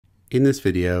In this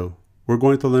video, we're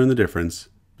going to learn the difference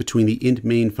between the int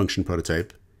main function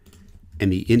prototype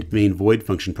and the int main void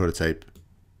function prototype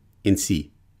in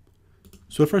C.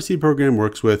 So if our C program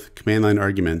works with command line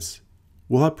arguments,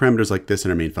 we'll have parameters like this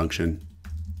in our main function: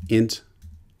 int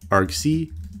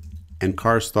argc and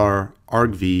char star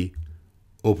argv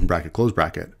open bracket close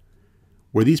bracket,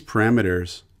 where these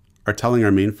parameters are telling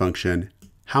our main function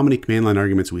how many command line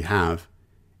arguments we have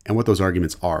and what those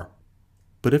arguments are.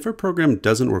 But if our program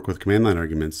doesn't work with command line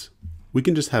arguments, we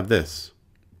can just have this,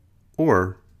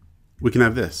 or we can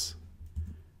have this.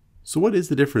 So what is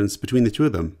the difference between the two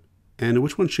of them, and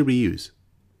which one should we use?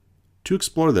 To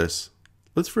explore this,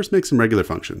 let's first make some regular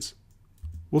functions.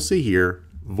 We'll say here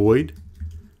void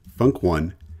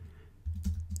func1,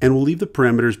 and we'll leave the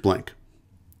parameters blank.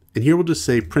 And here we'll just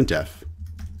say printf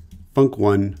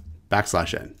func1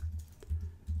 \n.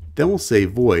 Then we'll say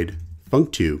void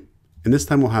func2, and this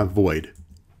time we'll have void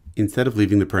instead of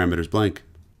leaving the parameters blank.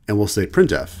 And we'll say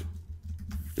printf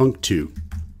func2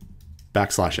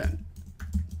 \n.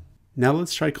 Now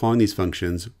let's try calling these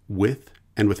functions with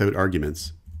and without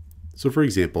arguments. So for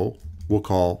example, we'll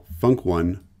call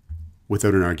func1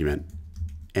 without an argument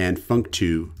and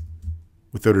func2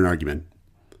 without an argument.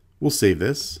 We'll save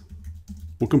this,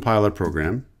 we'll compile our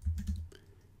program,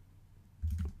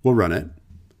 we'll run it,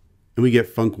 and we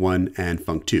get func1 and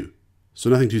func2. So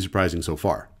nothing too surprising so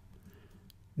far.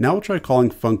 Now we'll try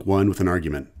calling func1 with an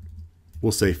argument.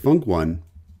 We'll say func1, and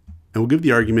we'll give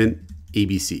the argument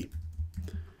abc.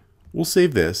 We'll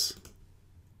save this,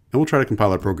 and we'll try to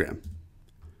compile our program.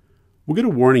 We'll get a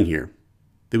warning here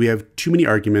that we have too many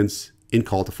arguments in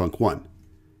call to func1.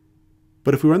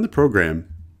 But if we run the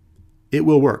program, it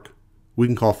will work. We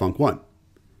can call func1.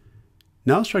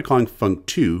 Now let's try calling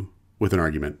func2 with an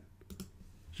argument.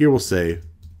 Here we'll say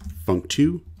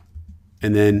func2,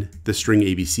 and then the string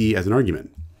abc as an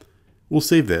argument. We'll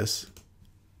save this.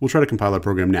 We'll try to compile our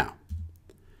program now.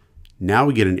 Now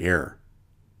we get an error.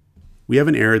 We have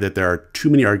an error that there are too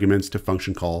many arguments to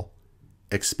function call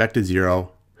expected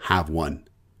 0 have 1.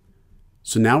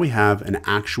 So now we have an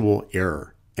actual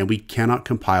error and we cannot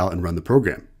compile and run the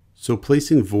program. So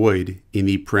placing void in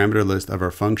the parameter list of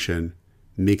our function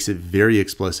makes it very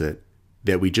explicit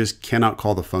that we just cannot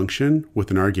call the function with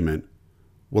an argument.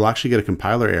 We'll actually get a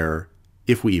compiler error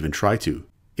if we even try to.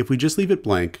 If we just leave it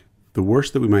blank, the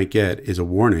worst that we might get is a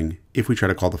warning if we try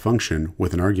to call the function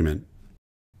with an argument.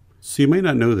 So you might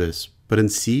not know this, but in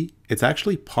C, it's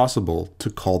actually possible to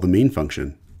call the main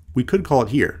function. We could call it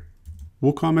here.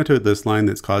 We'll comment out this line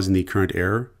that's causing the current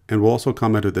error, and we'll also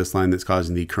comment out this line that's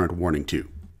causing the current warning too.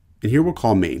 And here we'll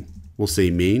call main. We'll say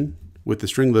main with the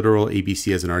string literal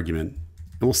abc as an argument,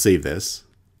 and we'll save this.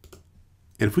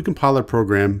 And if we compile our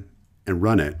program and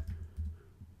run it,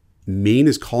 main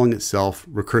is calling itself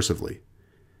recursively.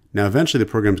 Now eventually the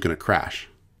program's going to crash,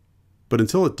 but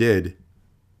until it did,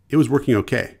 it was working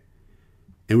okay.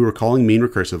 And we were calling main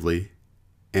recursively,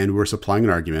 and we were supplying an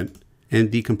argument,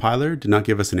 and the compiler did not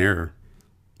give us an error.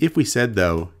 If we said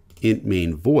though, int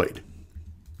main void,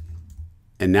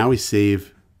 and now we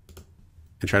save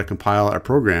and try to compile our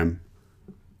program,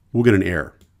 we'll get an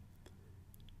error.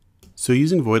 So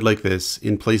using void like this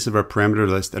in place of our parameter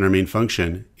list and our main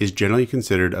function is generally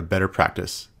considered a better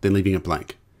practice than leaving it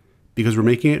blank, because we're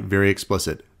making it very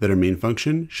explicit that our main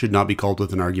function should not be called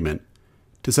with an argument,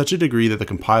 to such a degree that the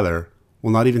compiler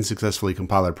will not even successfully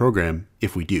compile our program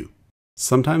if we do.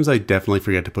 Sometimes I definitely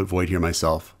forget to put void here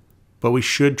myself, but we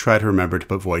should try to remember to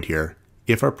put void here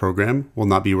if our program will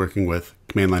not be working with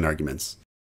command line arguments.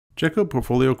 Check out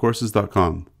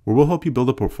portfoliocourses.com, where we'll help you build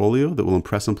a portfolio that will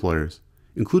impress employers,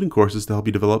 including courses to help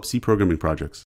you develop C programming projects.